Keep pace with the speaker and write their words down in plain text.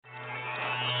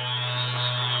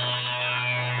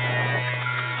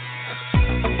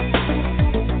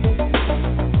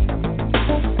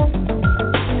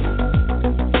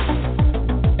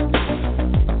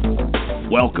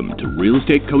Real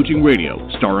Estate Coaching Radio,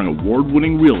 starring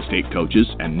award-winning real estate coaches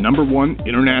and #1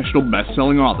 international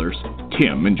best-selling authors,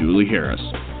 Tim and Julie Harris.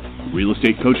 Real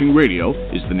Estate Coaching Radio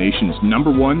is the nation's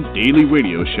 #1 daily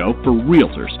radio show for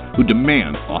realtors who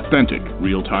demand authentic,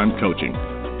 real-time coaching.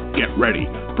 Get ready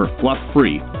for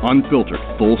fluff-free, unfiltered,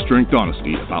 full-strength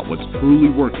honesty about what's truly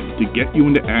working to get you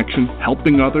into action,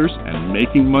 helping others, and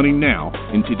making money now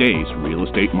in today's real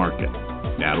estate market.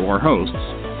 Now to our hosts,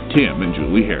 Tim and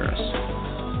Julie Harris.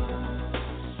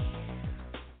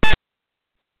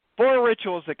 4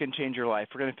 rituals that can change your life.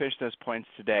 We're going to finish those points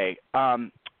today.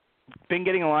 Been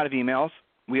getting a lot of emails.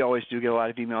 We always do get a lot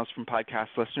of emails from podcast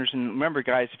listeners. And remember,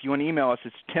 guys, if you want to email us,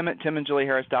 it's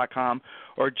tim@timandjulieharris.com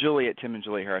or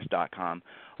julie@timandjulieharris.com.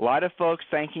 A lot of folks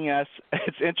thanking us.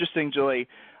 It's interesting, Julie.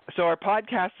 So our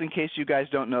podcasts, in case you guys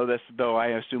don't know this, though I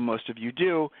assume most of you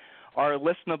do, are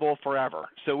listenable forever.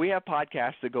 So we have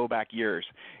podcasts that go back years.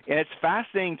 And it's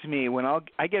fascinating to me when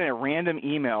I get a random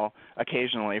email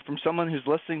occasionally from someone who's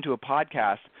listening to a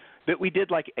podcast that we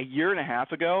did like a year and a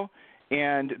half ago,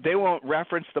 and they won't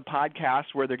reference the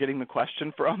podcast where they're getting the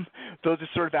question from. They'll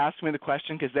just sort of ask me the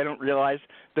question because they don't realize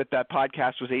that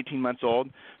podcast was 18 months old.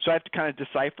 So I have to kind of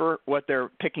decipher what they're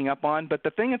picking up on. But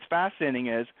the thing that's fascinating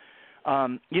is,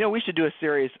 we should do a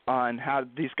series on how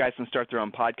these guys can start their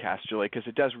own podcast, Julie, because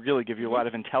it does really give you a lot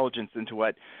of intelligence into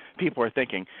what people are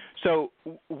thinking. So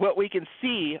what we can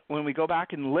see when we go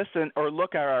back and listen or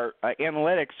look at our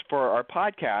analytics for our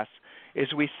podcasts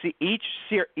is we see each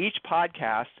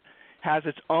podcast has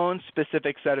its own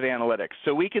specific set of analytics.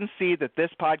 So we can see that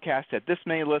this podcast had this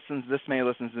many listens, this many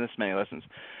listens, and this many listens.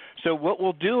 So what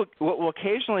we'll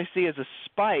occasionally see is a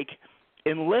spike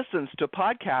in listens to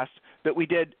podcasts that we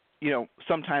did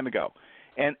some time ago.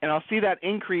 And I'll see that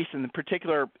increase in the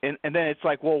particular, and then it's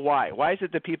like, well, why? Why is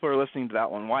it that people are listening to that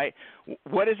one? Why?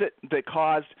 What is it that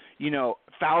caused,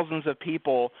 thousands of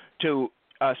people to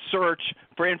search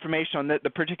for information on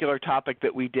the particular topic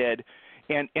that we did?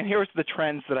 And here's the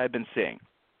trends that I've been seeing.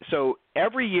 So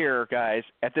every year, guys,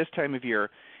 at this time of year,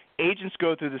 agents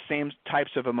go through the same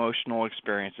types of emotional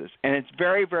experiences, and it's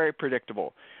very, very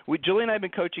predictable. Julie and I have been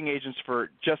coaching agents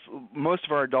for just most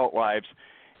of our adult lives,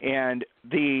 and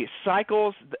the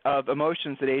cycles of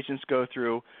emotions that agents go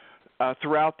through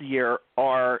throughout the year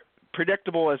are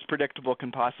predictable as predictable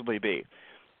can possibly be.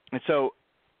 And so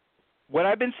what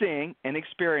I've been seeing and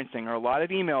experiencing are a lot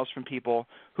of emails from people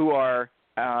who are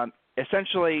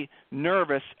essentially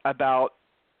nervous about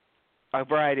a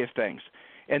variety of things.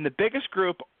 And the biggest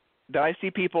group that I see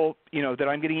people, that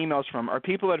I'm getting emails from are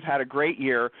people that have had a great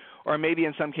year or maybe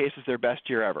in some cases their best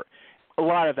year ever. A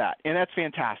lot of that, and that's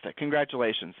fantastic.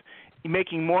 Congratulations.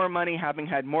 Making more money, having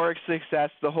had more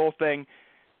success, the whole thing.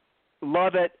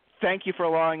 Love it. Thank you for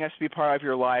allowing us to be part of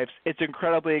your lives. It's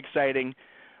incredibly exciting,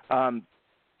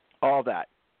 all that.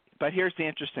 But here's the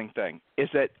interesting thing, is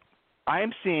that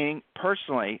I'm seeing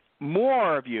personally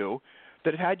more of you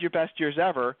that have had your best years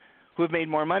ever, who have made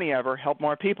more money ever, helped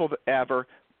more people ever,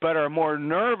 but are more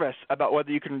nervous about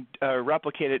whether you can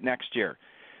replicate it next year.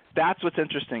 That's what's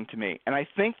interesting to me. And I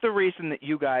think the reason that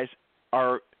you guys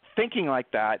are thinking like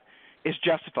that is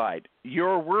justified.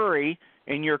 Your worry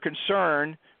and your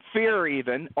concern, fear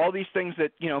even, all these things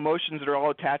that, emotions that are all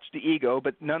attached to ego,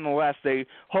 but nonetheless they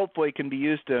hopefully can be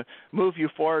used to move you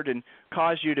forward and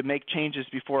cause you to make changes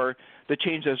before the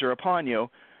changes are upon you.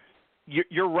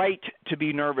 You're right to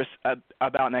be nervous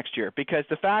about next year, because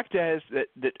the fact is that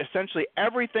essentially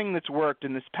everything that's worked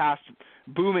in this past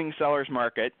booming seller's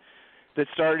market that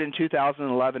started in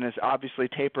 2011 is obviously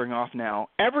tapering off now.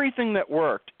 Everything that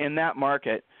worked in that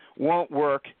market won't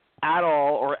work at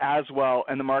all or as well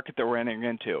in the market that we're entering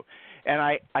into. And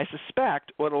I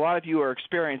suspect what a lot of you are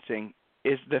experiencing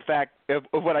is the fact of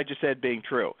what I just said being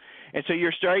true. And so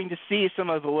you're starting to see some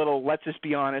of the little, let's just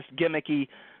be honest, gimmicky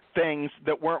things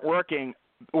that weren't working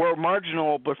or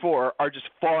marginal before are just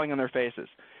falling on their faces.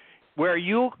 Where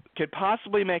you could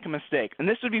possibly make a mistake, and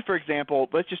this would be, for example,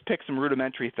 let's just pick some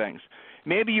rudimentary things.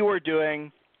 Maybe you were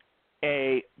doing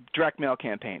a direct mail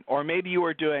campaign, or maybe you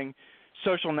were doing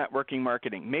social networking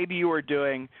marketing. Maybe you were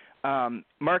doing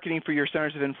marketing for your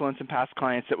centers of influence and past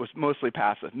clients that was mostly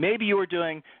passive. Maybe you were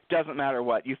doing doesn't matter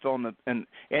what. You fill in and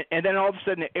then all of a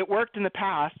sudden it worked in the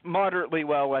past moderately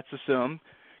well, let's assume,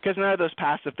 because none of those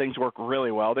passive things work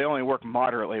really well. They only work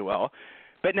moderately well.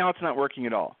 But now it's not working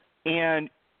at all. And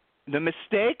the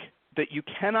mistake that you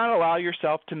cannot allow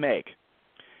yourself to make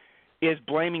is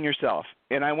blaming yourself.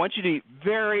 And I want you to be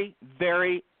very,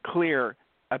 very clear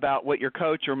about what your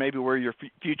coach or maybe where your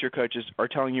future coaches are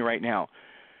telling you right now.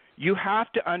 You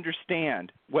have to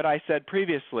understand what I said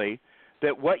previously,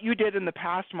 that what you did in the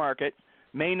past market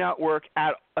may not work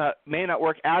as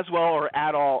well or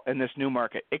at all in this new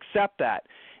market. Accept that.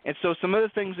 And so some of the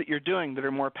things that you're doing that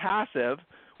are more passive,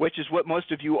 which is what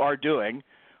most of you are doing,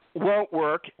 won't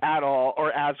work at all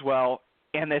or as well,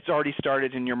 and it's already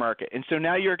started in your market. And so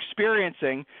now you're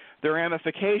experiencing the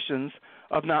ramifications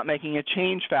of not making a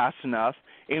change fast enough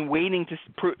and waiting to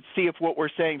see if what we're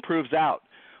saying proves out.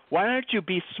 Why don't you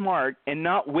be smart and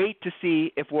not wait to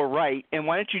see if we're right, and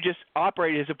why don't you just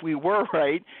operate as if we were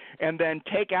right and then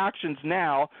take actions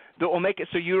now that will make it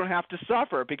so you don't have to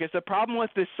suffer? Because the problem with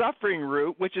this suffering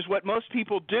route, which is what most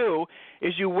people do,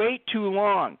 is you wait too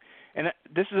long. And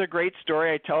this is a great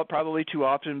story. I tell it probably too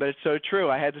often, but it's so true.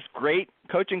 I had this great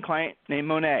coaching client named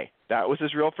Monet. That was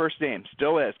his real first name.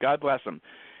 Still is. God bless him.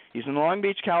 He's in Long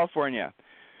Beach, California.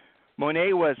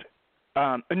 Monet was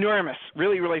enormous,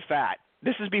 really, really fat.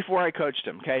 This is before I coached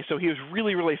him, okay? So he was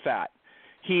really, really fat.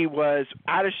 He was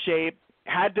out of shape,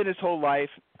 had been his whole life,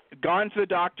 gone to the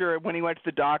doctor when he went to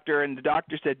the doctor, and the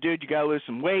doctor said, dude, you got to lose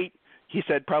some weight. He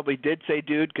said, probably did say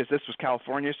dude because this was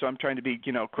California, so I'm trying to be,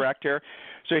 correct here.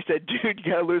 So he said, dude,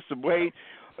 you got to lose some weight,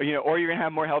 or you're going to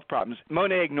have more health problems.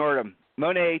 Monet ignored him.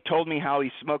 Monet told me how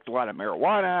he smoked a lot of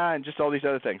marijuana and just all these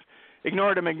other things.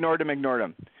 Ignored him.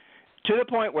 To the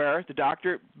point where the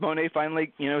doctor, Monet,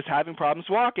 finally, is having problems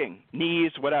walking,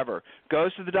 knees, whatever.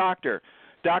 Goes to the doctor.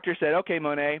 Doctor said, okay,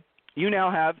 Monet, you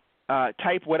now have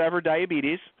type whatever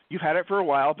diabetes. You've had it for a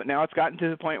while, but now it's gotten to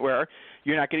the point where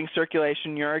you're not getting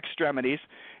circulation in your extremities.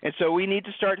 And so we need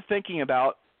to start thinking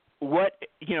about what,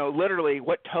 literally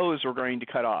what toes we're going to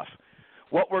cut off,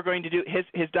 what we're going to do.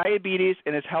 His diabetes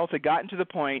and his health had gotten to the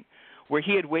point where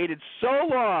he had waited so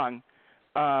long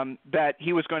that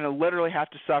he was going to literally have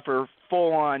to suffer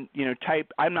full-on,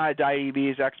 type. I'm not a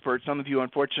diabetes expert. Some of you,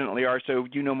 unfortunately, are, so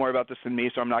you know more about this than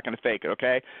me, so I'm not going to fake it,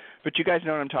 okay? But you guys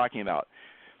know what I'm talking about.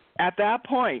 At that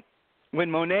point, when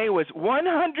Monet was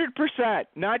 100%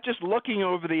 not just looking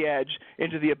over the edge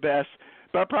into the abyss,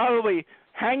 but probably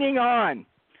hanging on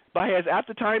by his, at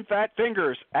the time, fat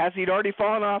fingers as he'd already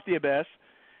fallen off the abyss,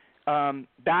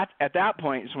 at that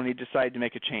point is when he decided to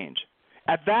make a change.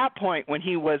 At that point, when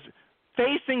he was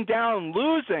facing down,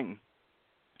 losing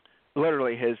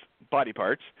literally his body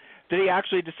parts, did he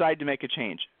actually decide to make a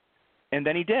change. And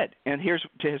then he did. And here's,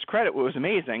 to his credit, what was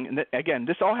amazing. And again,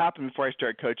 this all happened before I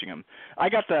started coaching him. I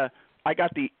got the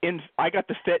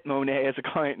fit Monet as a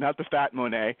client, not the fat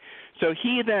Monet. So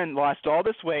he then lost all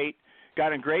this weight,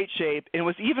 got in great shape, and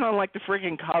was even on like the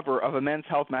freaking cover of a Men's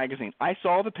Health magazine. I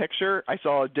saw the picture. I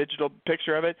saw a digital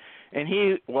picture of it, and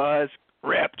he was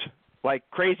ripped, like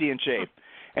crazy in shape.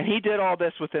 And he did all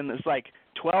this within this like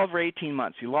 12 or 18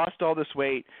 months. He lost all this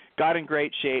weight, got in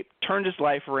great shape, turned his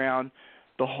life around,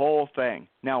 the whole thing.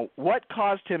 Now, what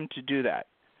caused him to do that?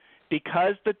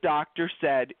 Because the doctor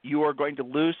said you are going to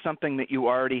lose something that you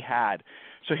already had.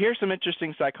 So here's some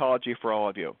interesting psychology for all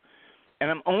of you. And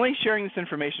I'm only sharing this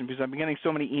information because I've been getting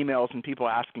so many emails and people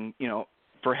asking,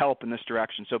 for help in this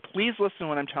direction. So please listen to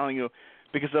what I'm telling you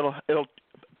because it'll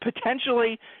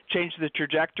potentially change the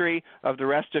trajectory of the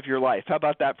rest of your life. How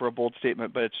about that for a bold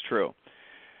statement, but it's true.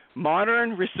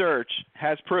 Modern research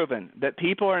has proven that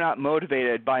people are not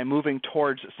motivated by moving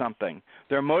towards something.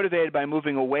 They're motivated by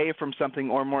moving away from something,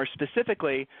 or more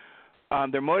specifically,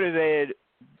 they're motivated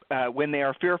when they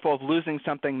are fearful of losing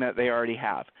something that they already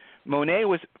have. Monet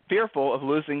was fearful of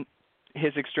losing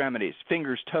his extremities,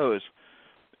 fingers, toes,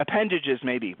 appendages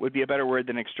maybe would be a better word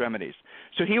than extremities.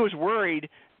 So he was worried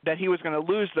that he was going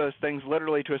to lose those things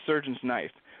literally to a surgeon's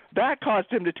knife. That caused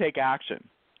him to take action.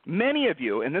 Many of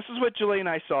you, and this is what Julie and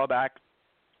I saw back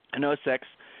in 06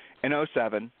 and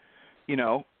 07,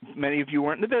 many of you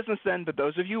weren't in the business then, but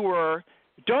those of you were.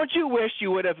 Don't you wish you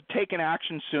would have taken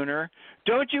action sooner?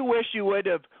 Don't you wish you would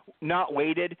have not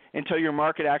waited until your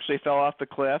market actually fell off the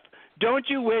cliff? Don't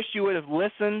you wish you would have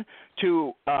listened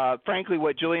to, frankly,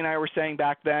 what Julie and I were saying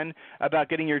back then about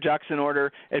getting your ducks in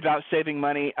order, about saving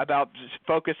money, about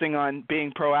focusing on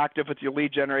being proactive with your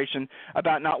lead generation,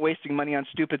 about not wasting money on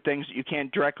stupid things that you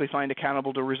can't directly find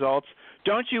accountable to results?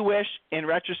 Don't you wish, in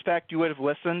retrospect, you would have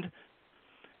listened?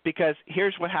 Because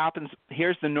here's what happens.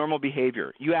 Here's the normal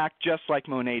behavior. You act just like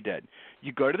Monet did.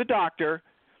 You go to the doctor,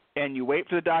 and you wait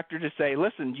for the doctor to say,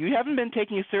 listen, you haven't been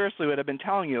taking seriously what I've been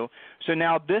telling you, so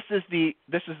now this is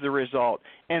the result,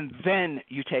 and then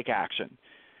you take action.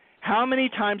 How many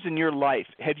times in your life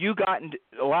have you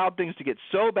allowed things to get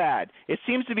so bad? It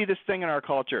seems to be this thing in our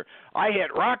culture. I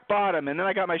hit rock bottom, and then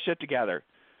I got my shit together.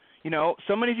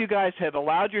 So many of you guys have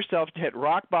allowed yourself to hit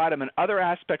rock bottom in other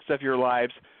aspects of your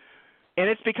lives, And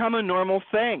it's become a normal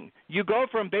thing. You go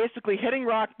from basically hitting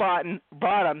rock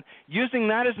bottom, using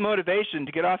that as motivation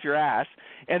to get off your ass,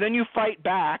 and then you fight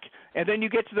back, and then you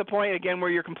get to the point again where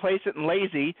you're complacent and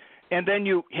lazy, and then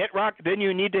you hit rock, then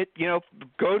you need to,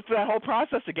 go through that whole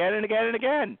process again and again and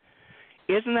again.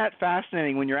 Isn't that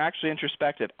fascinating when you're actually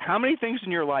introspective? How many things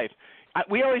in your life,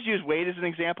 we always use weight as an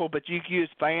example, but you could use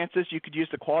finances, you could use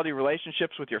the quality of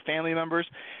relationships with your family members.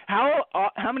 How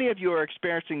many of you are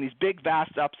experiencing these big,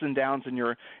 vast ups and downs in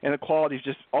the quality of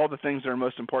just all the things that are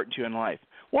most important to you in life?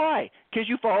 Why? Because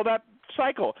you follow that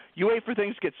cycle. You wait for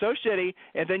things to get so shitty,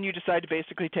 and then you decide to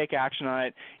basically take action on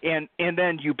it, and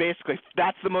then you basically,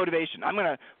 that's the motivation. I'm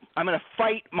gonna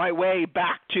fight my way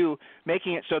back to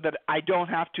making it so that I don't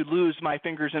have to lose my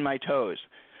fingers and my toes.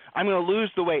 I'm going to lose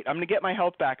the weight. I'm going to get my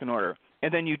health back in order.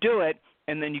 And then you do it,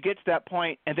 and then you get to that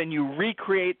point, and then you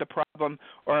recreate the problem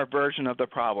or a version of the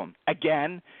problem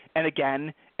again and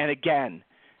again and again.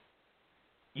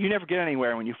 You never get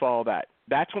anywhere when you follow that.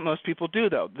 That's what most people do,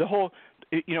 though. The whole,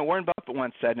 Warren Buffett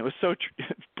once said, and it was so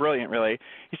brilliant, really.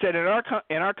 He said,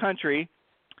 in our country,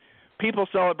 people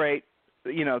celebrate,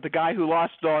 the guy who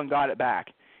lost it all and got it back.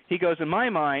 He goes, in my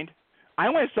mind, I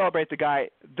want to celebrate the guy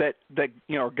that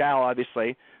or gal,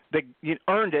 obviously, that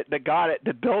earned it, that got it,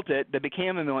 that built it, that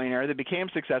became a millionaire, that became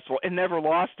successful, and never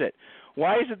lost it.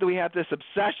 Why is it that we have this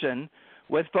obsession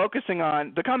with focusing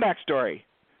on the comeback story?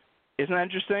 Isn't that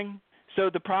interesting? So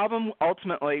the problem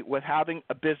ultimately with having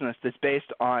a business that's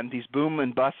based on these boom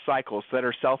and bust cycles that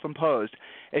are self-imposed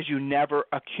is you never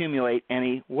accumulate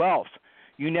any wealth.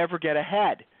 You never get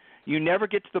ahead. You never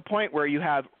get to the point where you're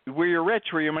rich,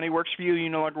 where your money works for you, you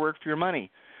no longer work for your money.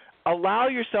 Allow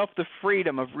yourself the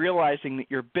freedom of realizing that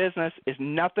your business is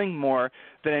nothing more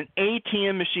than an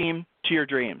ATM machine to your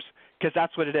dreams, because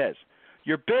that's what it is.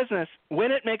 Your business,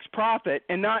 when it makes profit,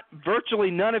 and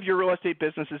virtually none of your real estate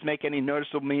businesses make any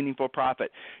noticeable, meaningful profit.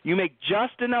 You make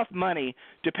just enough money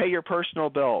to pay your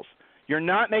personal bills. You're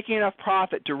not making enough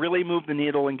profit to really move the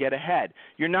needle and get ahead.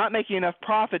 You're not making enough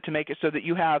profit to make it so that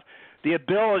you have the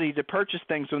ability to purchase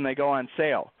things when they go on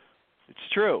sale. It's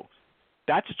true.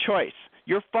 That's a choice.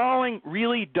 You're following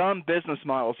really dumb business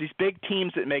models, these big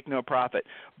teams that make no profit,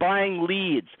 buying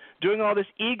leads, doing all this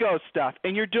ego stuff,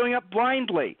 and you're doing it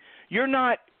blindly. You're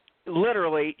not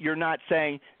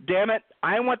saying, damn it,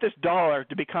 I want this dollar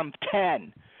to become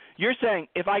 10. You're saying,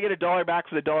 if I get $1 back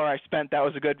for the dollar I spent, that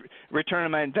was a good return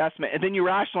on my investment. And then you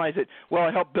rationalize it, well,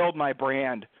 it helped build my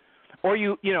brand. Or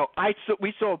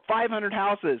we sold 500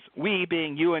 houses, we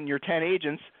being you and your 10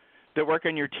 agents that work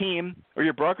on your team, or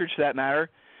your brokerage for that matter.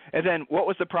 And then what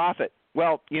was the profit?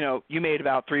 Well, you made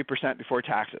about 3% before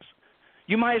taxes.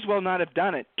 You might as well not have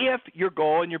done it if your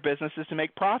goal in your business is to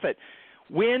make profit.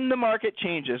 When the market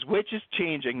changes, which is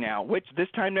changing now, which this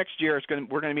time next year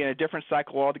we're going to be in a different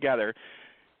cycle altogether,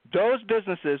 those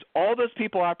businesses, all those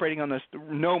people operating on those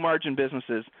no-margin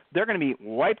businesses, they're going to be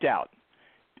wiped out.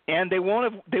 And they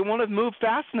won't have moved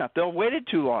fast enough. They'll waited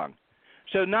too long.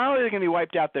 So not only are they going to be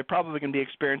wiped out, they're probably going to be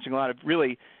experiencing a lot of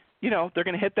really, they're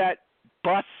going to hit that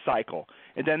bust cycle,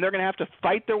 and then they're going to have to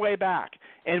fight their way back.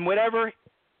 And whatever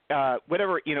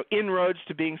inroads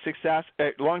to being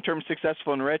long-term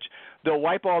successful and rich, they'll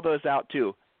wipe all those out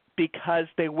too, because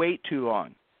they wait too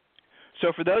long.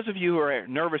 So for those of you who are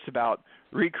nervous about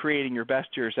recreating your best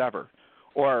years ever,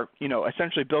 or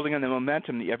essentially building on the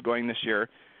momentum that you have going this year,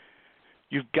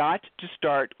 you've got to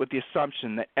start with the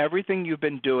assumption that everything you've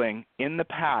been doing in the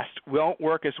past won't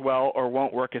work as well or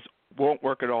won't work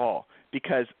at all.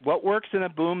 Because what works in a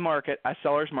boom market, a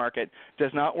seller's market,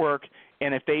 does not work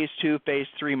in a phase 2, phase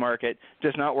 3 market,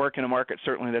 does not work in a market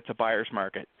certainly that's a buyer's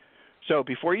market. So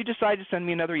before you decide to send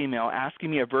me another email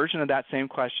asking me a version of that same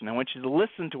question, I want you to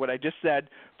listen to what I just said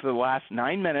for the last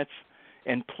 9 minutes,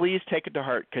 and please take it to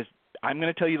heart, because I'm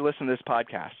going to tell you to listen to this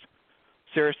podcast.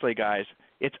 Seriously, guys.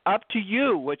 It's up to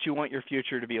you what you want your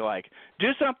future to be like. Do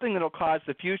something that will cause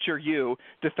the future you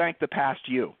to thank the past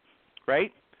you,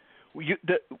 right?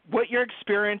 What you're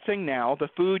experiencing now, the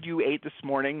food you ate this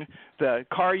morning, the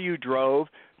car you drove,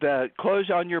 the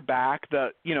clothes on your back,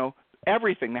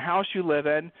 everything, the house you live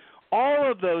in,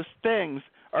 all of those things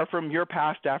are from your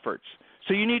past efforts.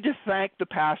 So you need to thank the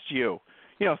past you.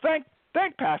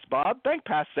 Thank past Bob, thank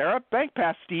past Sarah, thank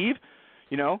past Steve,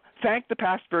 thank the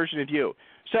past version of you.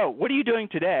 So what are you doing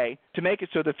today to make it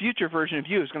so the future version of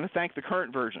you is going to thank the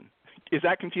current version? Is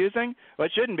that confusing? Well,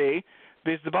 it shouldn't be.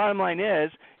 Because the bottom line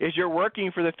is you're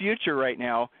working for the future right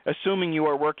now, assuming you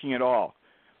are working at all.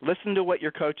 Listen to what your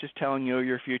coach is telling you,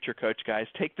 your future coach, guys.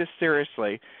 Take this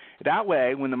seriously. That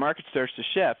way, when the market starts to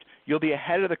shift, you'll be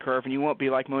ahead of the curve, and you won't be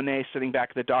like Monet sitting back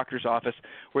at the doctor's office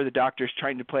where the doctor's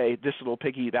trying to play this little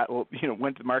piggy that will,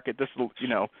 went to market, this little,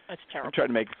 That's terrible. I'm trying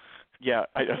to make,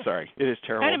 sorry, it is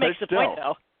terrible. Kind of makes the point,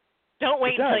 though. Don't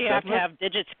wait until you have to have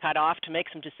digits cut off to make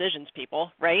some decisions,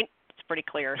 people, right? It's pretty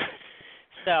clear.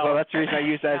 So, well, that's the reason I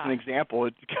use that as an example,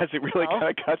 because it really kind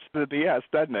of cuts to the BS,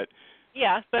 doesn't it?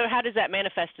 Yeah, but how does that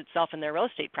manifest itself in their real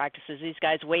estate practices? These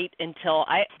guys wait until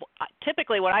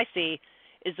typically what I see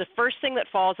is the first thing that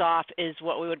falls off is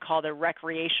what we would call the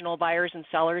recreational buyers and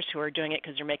sellers who are doing it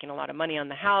because they're making a lot of money on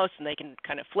the house and they can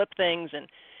kind of flip things and,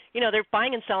 they're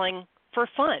buying and selling for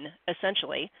fun,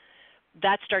 essentially.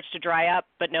 That starts to dry up,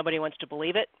 but nobody wants to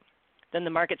believe it. Then the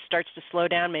market starts to slow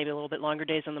down, maybe a little bit longer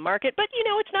days on the market, but,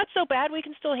 it's not so bad. We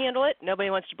can still handle it. Nobody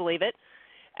wants to believe it.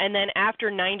 And then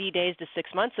after 90 days to 6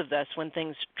 months of this, when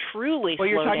things truly slow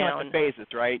down. Well, you're talking about the phases,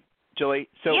 right, Julie?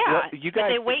 So yeah, you guys, but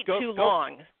they wait too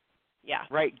long. Yeah.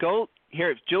 Right.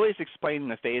 Here, Julie's explaining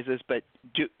the phases, but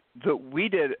we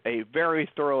did a very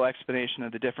thorough explanation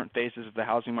of the different phases of the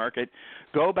housing market.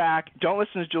 Go back. Don't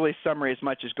listen to Julie's summary as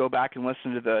much as go back and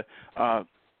listen to the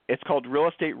it's called Real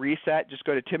Estate Reset. Just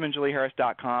go to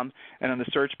timandjulieharris.com, and on the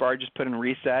search bar, just put in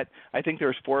Reset. I think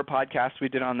there's 4 podcasts we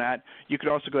did on that. You could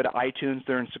also go to iTunes.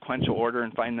 They're in sequential order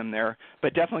and find them there.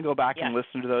 But definitely go back and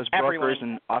listen to those brokers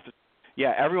and office.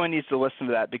 Yeah, everyone needs to listen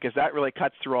to that because that really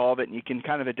cuts through all of it, and you can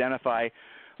kind of identify,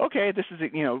 okay, this is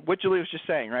what Julie was just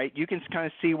saying, right? You can kind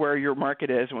of see where your market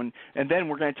is, and then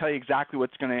we're going to tell you exactly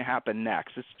what's going to happen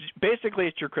next.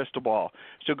 It's your crystal ball.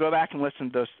 So go back and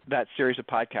listen to that series of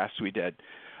podcasts we did.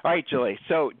 All right, Julie.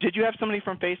 So did you have somebody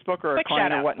from Facebook or a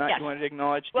client or whatnot you wanted to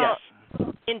acknowledge? Well,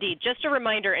 yes. Indeed. Just a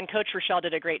reminder, and Coach Rochelle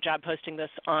did a great job posting this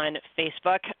on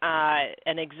Facebook,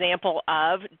 an example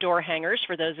of door hangers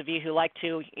for those of you who like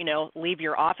to, leave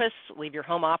your office, leave your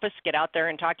home office, get out there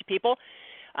and talk to people.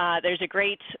 There's a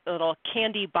great little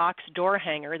candy box door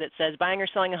hanger that says, buying or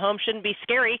selling a home shouldn't be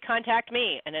scary, contact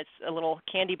me. And it's a little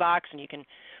candy box, and you can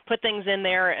put things in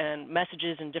there and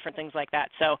messages and different things like that.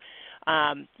 So,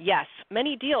 yes,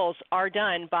 many deals are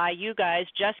done by you guys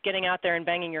just getting out there and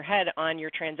banging your head on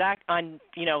your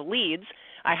leads.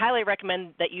 I highly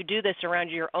recommend that you do this around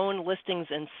your own listings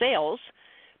and sales.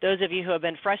 Those of you who have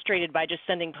been frustrated by just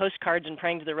sending postcards and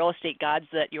praying to the real estate gods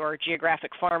that your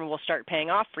geographic farm will start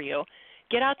paying off for you,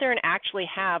 get out there and actually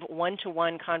have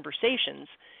one-to-one conversations.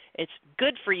 It's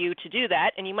good for you to do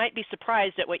that, and you might be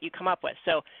surprised at what you come up with.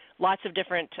 So lots of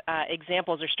different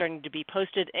examples are starting to be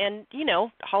posted, and,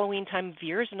 Halloween time of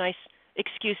year is a nice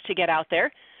excuse to get out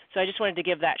there. So I just wanted to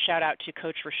give that shout-out to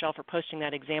Coach Rochelle for posting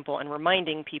that example and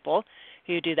reminding people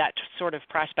who do that sort of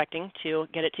prospecting to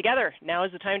get it together. Now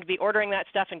is the time to be ordering that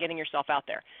stuff and getting yourself out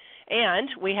there. And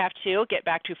we have to get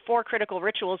back to 4 critical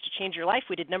rituals to change your life.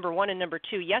 We did number 1 and number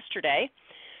 2 yesterday.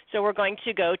 So we're going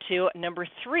to go to number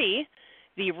 3,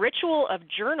 the ritual of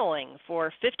journaling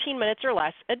for 15 minutes or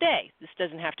less a day. This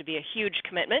doesn't have to be a huge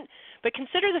commitment, but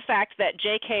consider the fact that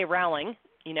J.K. Rowling,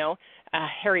 a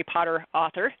Harry Potter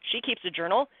author, she keeps a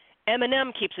journal.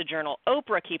 Eminem keeps a journal.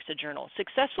 Oprah keeps a journal.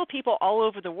 Successful people all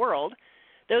over the world,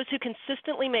 those who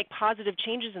consistently make positive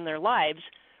changes in their lives,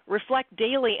 reflect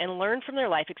daily and learn from their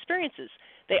life experiences.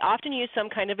 They often use some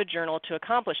kind of a journal to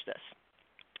accomplish this.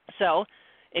 So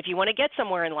if you want to get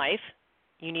somewhere in life,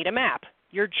 you need a map.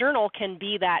 Your journal can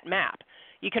be that map.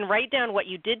 You can write down what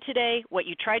you did today, what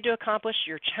you tried to accomplish,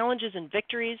 your challenges and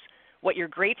victories, what you're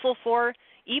grateful for.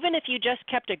 Even if you just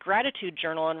kept a gratitude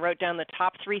journal and wrote down the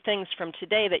top 3 things from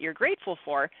today that you're grateful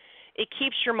for, it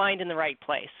keeps your mind in the right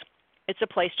place. It's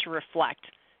a place to reflect,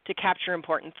 to capture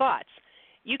important thoughts.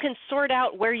 You can sort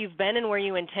out where you've been and where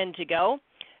you intend to go.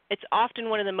 It's often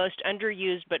one of the most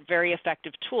underused but very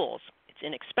effective tools. It's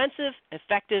inexpensive,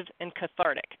 effective, and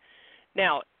cathartic.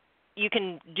 Now, you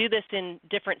can do this in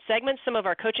different segments. Some of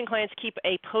our coaching clients keep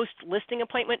a post-listing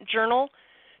appointment journal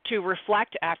to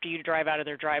reflect after you drive out of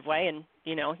their driveway and,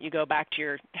 you go back to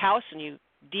your house and you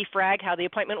defrag how the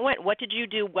appointment went. What did you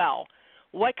do well?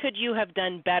 What could you have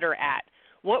done better at?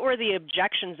 What were the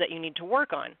objections that you need to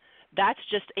work on? That's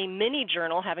just a mini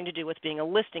journal having to do with being a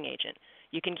listing agent.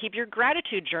 You can keep your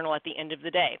gratitude journal at the end of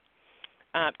the day.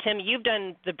 Tim, you've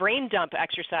done the brain dump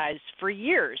exercise for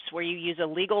years where you use a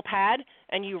legal pad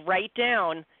and you write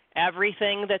down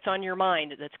everything that's on your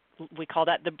mind. We call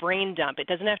that the brain dump. It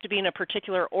doesn't have to be in a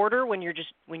particular order when you're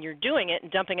doing it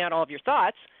and dumping out all of your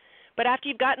thoughts. But after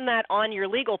you've gotten that on your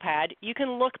legal pad, you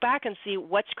can look back and see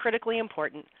what's critically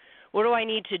important. What do I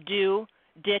need to do,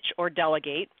 ditch, or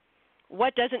delegate?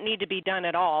 What doesn't need to be done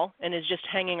at all and is just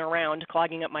hanging around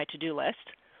clogging up my to-do list?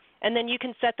 And then you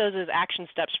can set those as action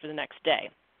steps for the next day.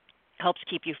 helps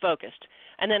keep you focused.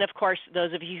 And then, of course,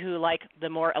 those of you who like the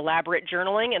more elaborate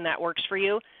journaling and that works for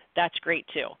you, that's great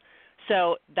too.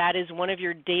 So that is one of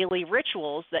your daily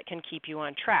rituals that can keep you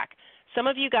on track. Some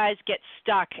of you guys get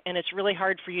stuck and it's really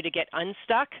hard for you to get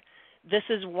unstuck. This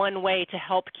is one way to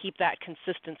help keep that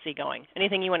consistency going.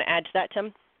 Anything you want to add to that,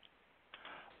 Tim?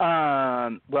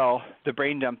 Well, the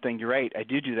brain dump thing, you're right. I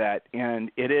do that, and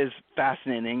it is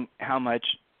fascinating how much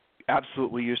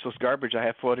absolutely useless garbage I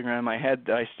have floating around in my head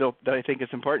that I think is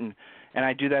important, and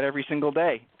I do that every single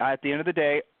day. At the end of the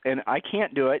day, and I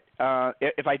can't do it.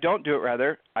 If I don't do it,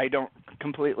 rather, I don't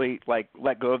completely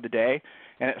let go of the day,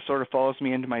 and it sort of follows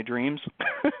me into my dreams,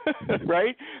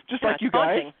 right? Just like you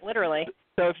guys, haunting, literally.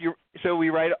 So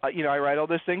we write. I write all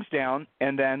those things down,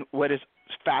 and then what is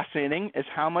fascinating is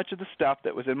how much of the stuff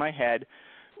that was in my head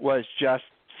was just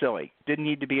silly. Didn't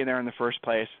need to be in there in the first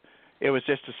place. It was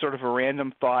just a sort of a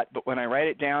random thought. But when I write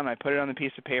it down, I put it on a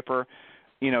piece of paper.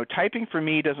 Typing for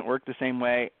me doesn't work the same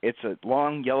way. It's a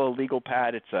long yellow legal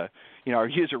pad. It's I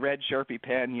use a red Sharpie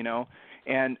pen,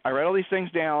 and I write all these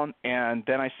things down, and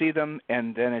then I see them,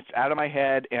 and then it's out of my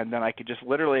head, and then I could just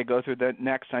literally go through the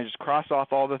next, and I just cross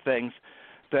off all the things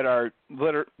that are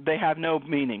they have no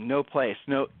meaning, no place,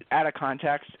 no out of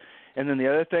context. And then the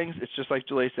other things, it's just like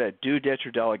Julie said, do, ditch,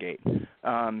 or delegate.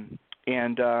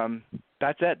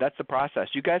 That's it. That's the process.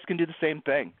 You guys can do the same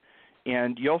thing.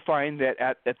 And you'll find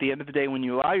that at the end of the day, when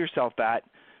you allow yourself that,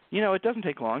 it doesn't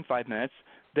take long, 5 minutes,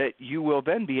 that you will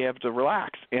then be able to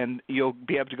relax, and you'll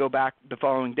be able to go back the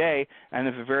following day and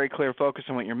have a very clear focus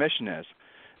on what your mission is.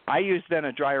 I use then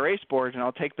a dry erase board, and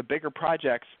I'll take the bigger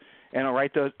projects and I'll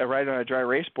write on a dry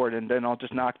erase board, and then I'll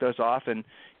just knock those off, and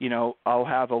I'll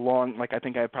have a long, I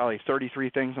think I have probably 33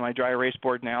 things on my dry erase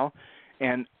board now,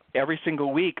 and every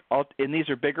single week, and these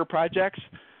are bigger projects,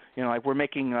 we're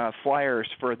making flyers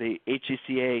for the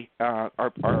HCCA,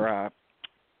 our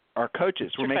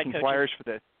coaches. We're making flyers for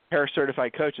the Harris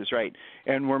Certified Coaches, right?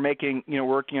 And we're making,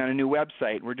 working on a new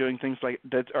website. We're doing things like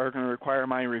that are going to require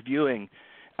my reviewing,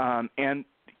 and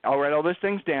I'll write all those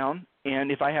things down.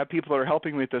 And if I have people that are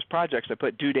helping me with those projects, I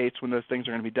put due dates when those things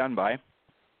are going to be done by.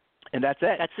 And that's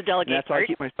it. That's the delegate part. That's how I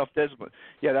keep myself disciplined.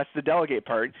 Yeah, that's the delegate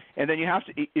part. And then you have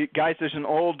to, guys, there's an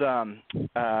old,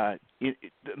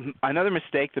 another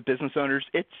mistake that business owners,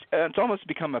 it's almost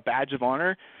become a badge of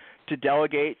honor to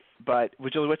delegate, but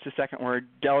Julie, what's the second word?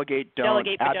 Delegate, don't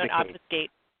delegate, but abdicate.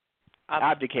 Don't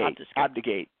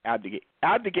obfuscate.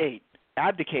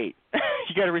 Abdicate.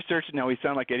 You got to research it now. We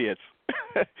sound like idiots.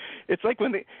 It's like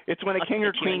when a king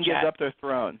or queen gives up their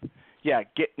throne. Yeah,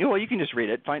 you can just read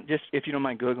it. Just if you don't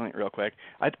mind Googling it real quick.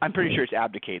 I'm pretty sure it's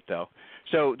abdicate, though.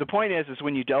 So the point is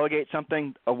when you delegate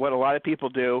something, what a lot of people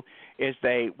do is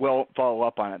they will follow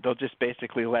up on it. They'll just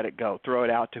basically let it go, throw it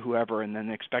out to whoever, and then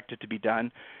expect it to be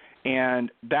done.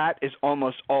 And that is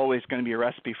almost always going to be a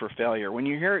recipe for failure. When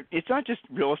you hear, it's not just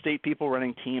real estate people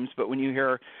running teams, but when you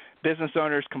hear business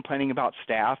owners complaining about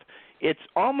staff, it's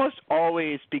almost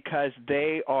always because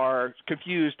they are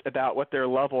confused about what their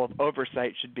level of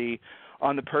oversight should be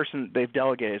on the person they've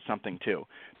delegated something to.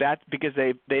 That's because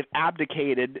they've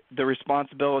abdicated the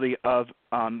responsibility of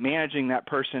managing that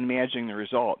person, managing the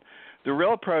result. The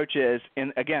real approach is,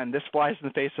 and again, this flies in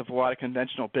the face of a lot of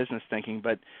conventional business thinking,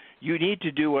 but you need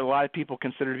to do what a lot of people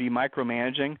consider to be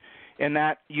micromanaging, in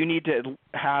that you need to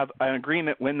have an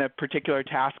agreement when the particular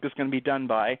task is going to be done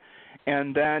by,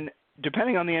 and then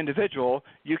depending on the individual,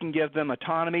 you can give them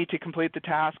autonomy to complete the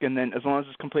task, and then as long as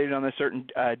it's completed on a certain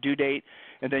due date,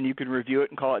 and then you can review it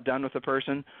and call it done with the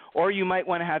person. Or you might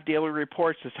want to have daily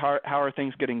reports as how are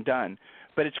things getting done.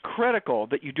 But it's critical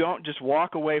that you don't just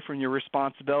walk away from your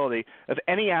responsibility of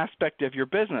any aspect of your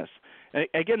business. And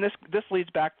again, this leads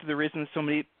back to the reason so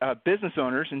many business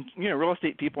owners and real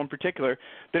estate people in particular,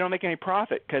 they don't make any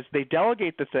profit because they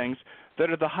delegate the things that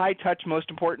are the high-touch, most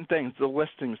important things: the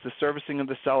listings, the servicing of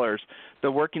the sellers,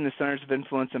 the working the centers of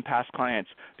influence and past clients,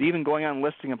 the even going on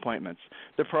listing appointments,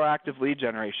 the proactive lead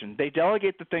generation. They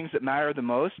delegate the things that matter the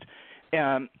most.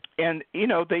 And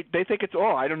they think it's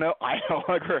I don't know.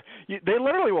 They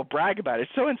literally will brag about it.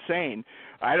 It's so insane.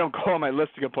 I don't call my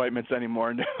listing appointments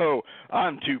anymore. No,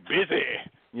 I'm too busy.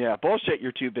 Yeah, bullshit.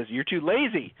 You're too busy. You're too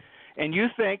lazy, and you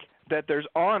think that there's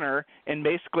honor and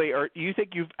basically, or you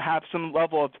think you have some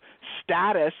level of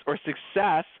status or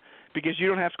success because you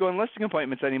don't have to go on listing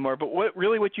appointments anymore. But what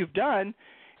you've done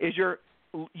is you're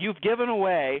you've given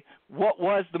away what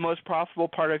was the most profitable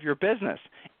part of your business,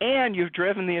 and you've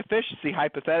driven the efficiency,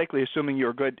 hypothetically, assuming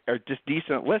you're good or just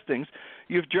decent listings,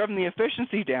 you've driven the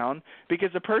efficiency down because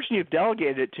the person you've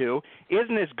delegated it to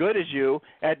isn't as good as you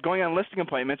at going on listing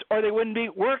appointments, or they wouldn't be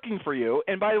working for you.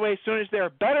 And by the way, as soon as they're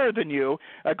better than you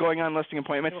at going on listing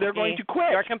appointments, they're going to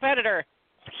quit. Your competitor.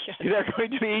 They're going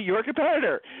to be your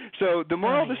competitor. So the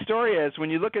moral of the story is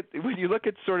when you look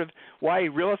at sort of why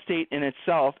real estate in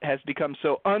itself has become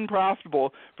so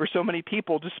unprofitable for so many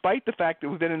people, despite the fact that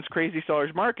we've been in this crazy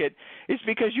seller's market, it's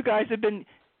because you guys have been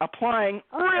applying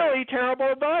really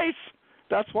terrible advice.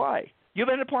 That's why. You've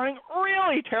been applying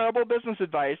really terrible business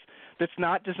advice that's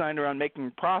not designed around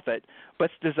making profit, but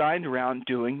it's designed around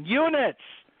doing units.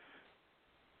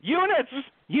 Units.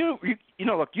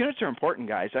 Look, units are important,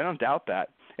 guys. I don't doubt that.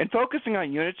 And focusing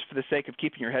on units for the sake of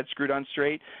keeping your head screwed on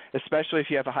straight, especially if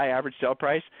you have a high average sale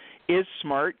price, is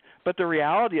smart. But the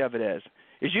reality of it is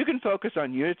you can focus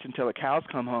on units until the cows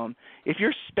come home. If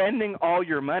you're spending all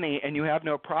your money and you have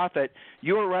no profit,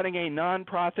 you are running a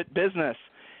non-profit business.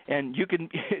 And you can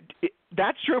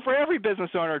that's true for every business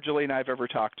owner, Julie, and I've ever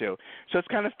talked to. So it's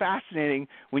kind of fascinating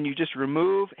when you just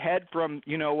remove head from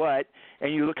what,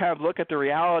 and you kind of look at the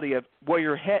reality of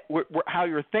how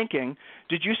you're thinking.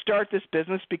 Did you start this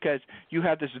business because you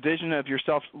have this vision of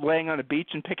yourself laying on a beach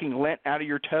and picking lint out of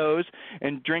your toes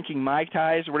and drinking Mai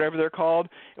Tais or whatever they're called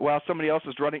while somebody else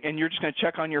is running, and you're just going to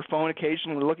check on your phone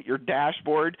occasionally and look at your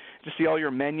dashboard to see all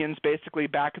your minions basically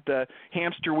back at the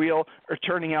hamster wheel are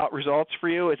turning out results for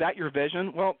you? Is that your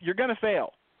vision? Well, you're going to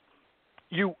fail.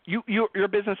 Your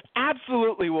business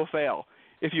absolutely will fail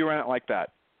if you run it like that.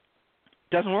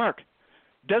 Doesn't work.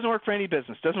 Doesn't work for any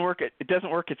business. It doesn't work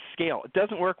at scale. It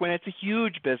doesn't work when it's a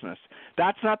huge business.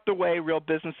 That's not the way real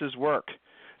businesses work.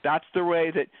 That's the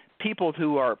way that people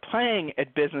who are playing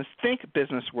at business think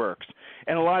business works.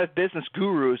 And a lot of business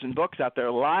gurus and books out there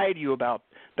lie to you about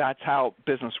that's how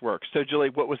business works. So, Julie,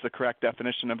 what was the correct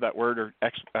definition of that word or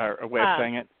a way of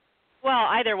saying it? Well,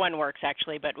 either one works,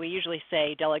 actually, but we usually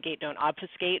say delegate, don't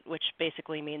obfuscate, which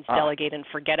basically means delegate and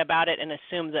forget about it and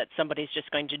assume that somebody's just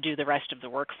going to do the rest of the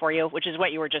work for you, which is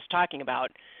what you were just talking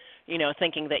about,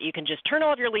 thinking that you can just turn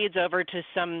all of your leads over to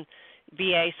some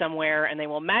VA somewhere and they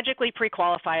will magically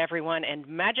pre-qualify everyone and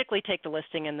magically take the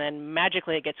listing and then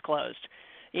magically it gets closed.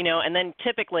 And then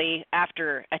typically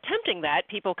after attempting that,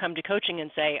 people come to coaching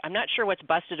and say, I'm not sure what's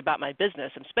busted about my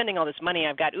business. I'm spending all this money.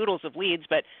 I've got oodles of leads,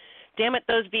 but damn it,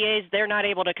 those VAs, they're not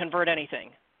able to convert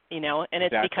anything, and it's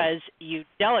exactly. Because you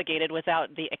delegated without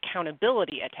the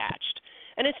accountability attached.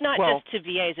 And it's not just to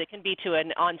VAs. It can be to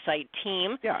an on-site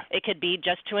team. Yeah. It could be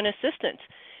just to an assistant.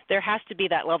 There has to be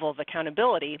that level of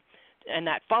accountability and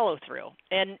that follow-through.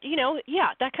 And,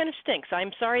 that kind of stinks.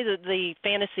 I'm sorry that the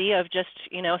fantasy of just,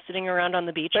 sitting around on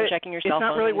the beach and checking your cell phone it's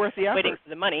not really worth the effort. Waiting for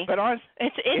the money. But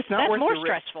it's not that's worth more the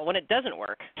stressful when it doesn't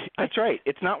work. That's right.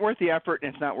 It's not worth the effort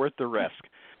and it's not worth the risk.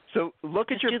 So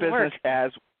look at your business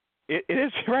as it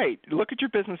is right. Look at your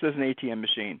business as an ATM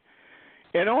machine.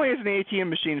 It only is an ATM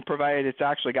machine provided it's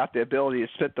actually got the ability to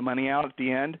spit the money out at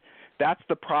the end. That's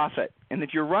the profit. And if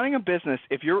you're running a business,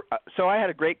 so I had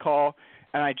a great call,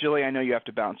 and Julie, I know you have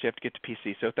to bounce. You have to get to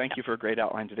PC. So thank you for a great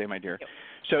outline today, my dear.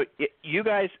 So you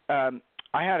guys, I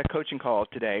had a coaching call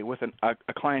today with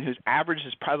a client whose average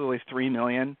is probably $3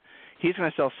 million. He's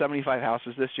going to sell 75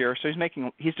 houses this year, so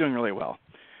he's doing really well.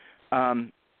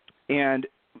 And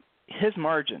his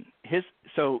margin,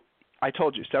 so I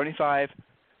told you, 75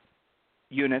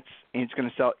 units, and he's going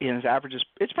to sell, and his average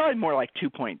it's probably more like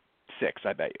 2.6,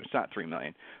 I bet you. It's not $3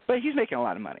 million. But he's making a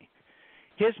lot of money.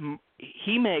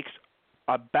 He makes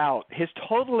about, his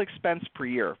total expense per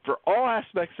year for all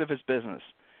aspects of his business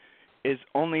is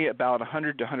only about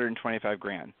 $100 to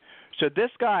 $125,000. So this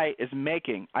guy is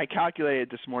making, I calculated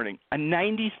this morning, a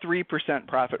 93%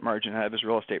 profit margin out of his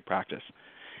real estate practice.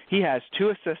 He has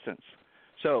 2 assistants.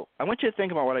 So I want you to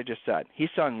think about what I just said. He's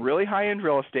selling really high-end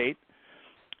real estate.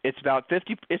 It's about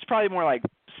 50. It's probably more like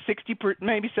 60,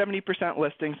 maybe 70%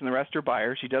 listings, and the rest are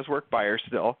buyers. He does work buyers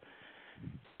still,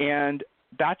 and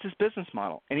that's his business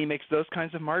model. And he makes those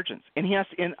kinds of margins. And he has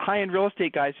in high-end real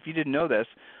estate, guys. If you didn't know this,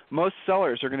 most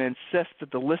sellers are going to insist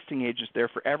that the listing agent's there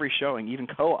for every showing, even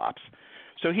co-ops.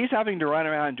 So he's having to run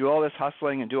around and do all this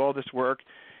hustling and do all this work,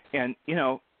 and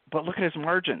but look at his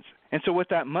margins. And so with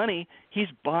that money, he's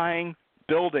buying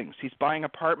buildings. He's buying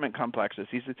apartment complexes.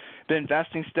 He's been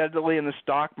investing steadily in the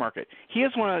stock market.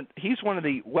 He's one of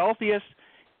the wealthiest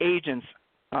agents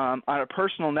on a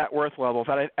personal net worth level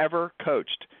that I've ever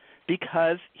coached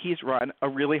because he's run a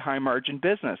really high-margin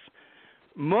business.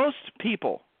 Most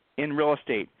people in real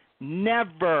estate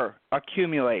never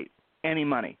accumulate any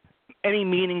money, any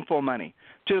meaningful money.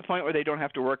 to the point where they don't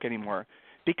have to work anymore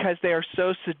because they are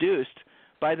so seduced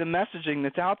by the messaging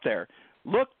that's out there.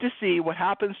 Look to see what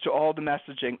happens to all the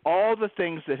messaging, all the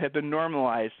things that have been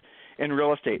normalized in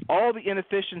real estate, all the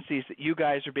inefficiencies that you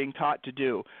guys are being taught to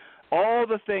do, all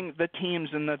the things, the teams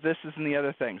and the thises and the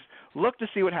other things. Look to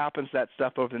see what happens to that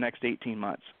stuff over the next 18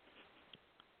 months.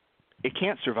 It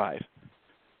can't survive.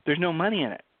 There's no money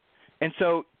in it. And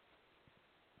so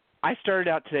I started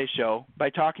out today's show by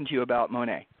talking to you about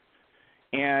Monet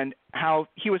and how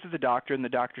he was at the doctor, and the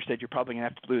doctor said, you're probably going to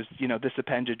have to lose, this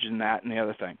appendage and that and the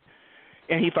other thing.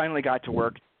 And he finally got to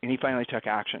work, and he finally took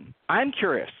action. I'm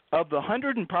curious, of the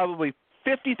 100 and probably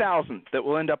 50,000 that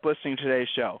will end up listening to today's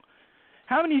show,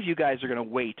 how many of you guys are going to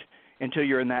wait until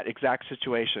you're in that exact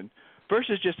situation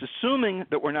versus just assuming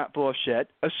that we're not full of shit,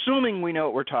 assuming we know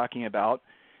what we're talking about,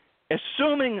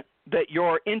 assuming that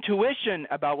your intuition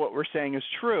about what we're saying is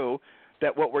true,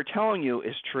 that what we're telling you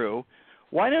is true?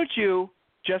 Why don't you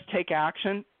just take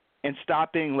action and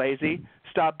stop being lazy,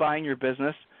 stop buying your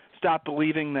business, stop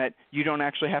believing that you don't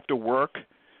actually have to work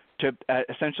to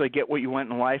essentially get what you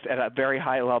want in life at a very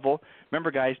high level?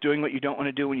 Remember, guys, doing what you don't want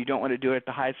to do when you don't want to do it at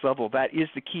the highest level, that is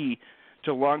the key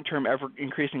to long-term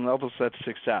ever-increasing levels of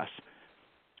success.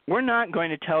 We're not going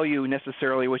to tell you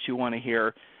necessarily what you want to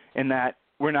hear, in that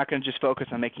we're not going to just focus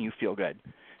on making you feel good,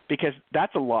 because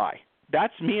that's a lie.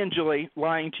 That's me and Julie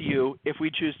lying to you if we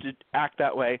choose to act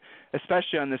that way,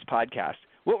 especially on this podcast.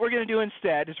 What we're going to do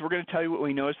instead is we're going to tell you what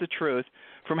we know is the truth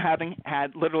from having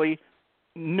had literally,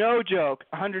 no joke,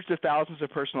 hundreds of thousands of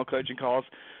personal coaching calls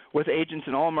with agents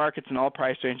in all markets and all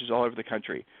price ranges all over the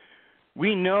country.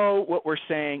 We know what we're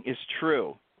saying is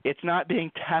true. It's not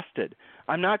being tested.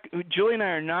 Julie and I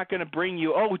are not going to bring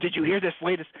you, oh, did you hear this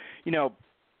latest,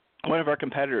 one of our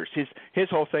competitors, his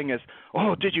whole thing is,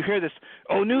 oh, did you hear this,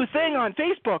 new thing on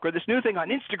Facebook or this new thing on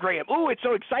Instagram? Oh, it's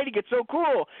so exciting. It's so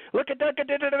cool. Look at that.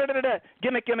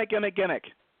 Gimmick.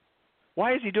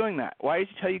 Why is he doing that? Why does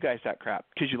he tell you guys that crap?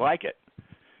 Because you like it.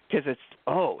 Because it's,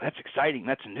 oh, that's exciting.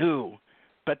 That's new.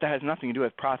 But that has nothing to do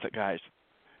with profit, guys.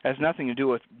 It has nothing to do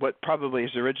with what probably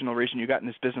is the original reason you got in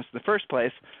this business in the first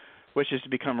place, which is to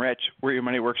become rich, where your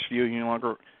money works for you. You no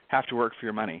longer have to work for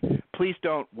your money. Please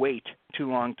don't wait too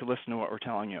long to listen to what we're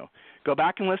telling you. Go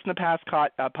back and listen to past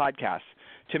podcasts.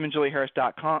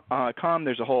 timandjulieharris.com.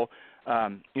 There's a whole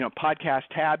podcast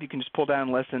tab. You can just pull down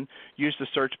and listen. Use the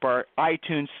search bar.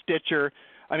 iTunes, Stitcher.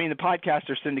 I mean, the podcasts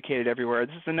are syndicated everywhere.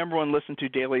 This is the number one listened to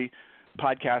daily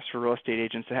podcast for real estate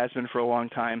agents. It has been for a long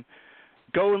time.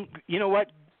 Go and, you know what?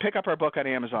 Pick up our book on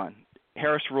Amazon,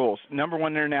 Harris Rules, number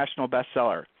one international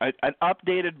bestseller. An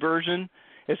updated version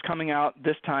is coming out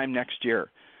this time next year.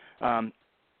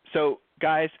 So,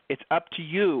 guys, it's up to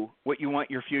you what you want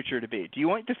your future to be. Do you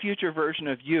want the future version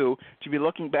of you to be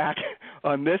looking back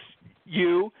on this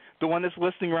you, the one that's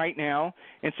listening right now,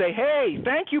 and say, hey,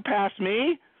 thank you, past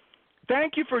me.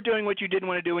 Thank you for doing what you didn't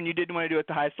want to do when you didn't want to do it at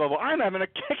the highest level. I'm having a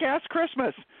kick-ass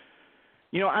Christmas.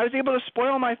 I was able to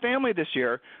spoil my family this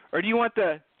year. Or do you want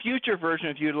the future version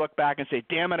of you to look back and say,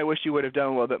 damn it, I wish you would have done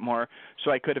a little bit more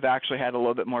so I could have actually had a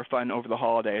little bit more fun over the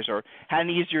holidays or had an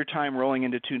easier time rolling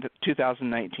into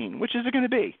 2019? Which is it going to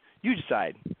be? You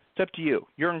decide. It's up to you.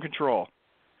 You're in control.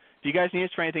 If you guys need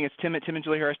us for anything, it's Tim at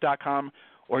timandjulieharris.com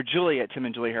or Julie at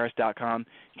timandjulieharris.com.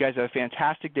 You guys have a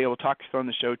fantastic day. We'll talk to you on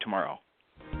the show tomorrow.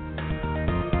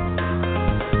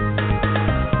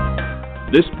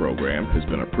 This program has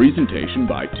been a presentation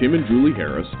by Tim and Julie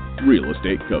Harris, Real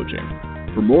Estate Coaching.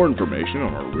 For more information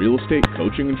on our real estate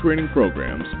coaching and training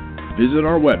programs, visit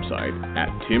our website at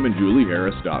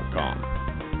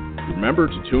timandjulieharris.com. Remember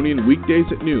to tune in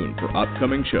weekdays at noon for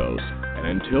upcoming shows.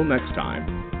 And until next time,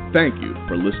 thank you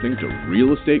for listening to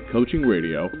Real Estate Coaching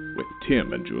Radio with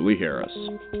Tim and Julie Harris.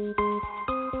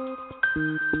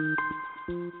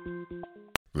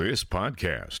 This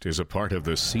podcast is a part of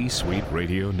the C-Suite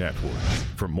Radio Network.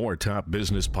 For more top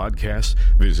business podcasts,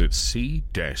 visit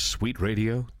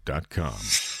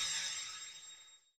c-suiteradio.com.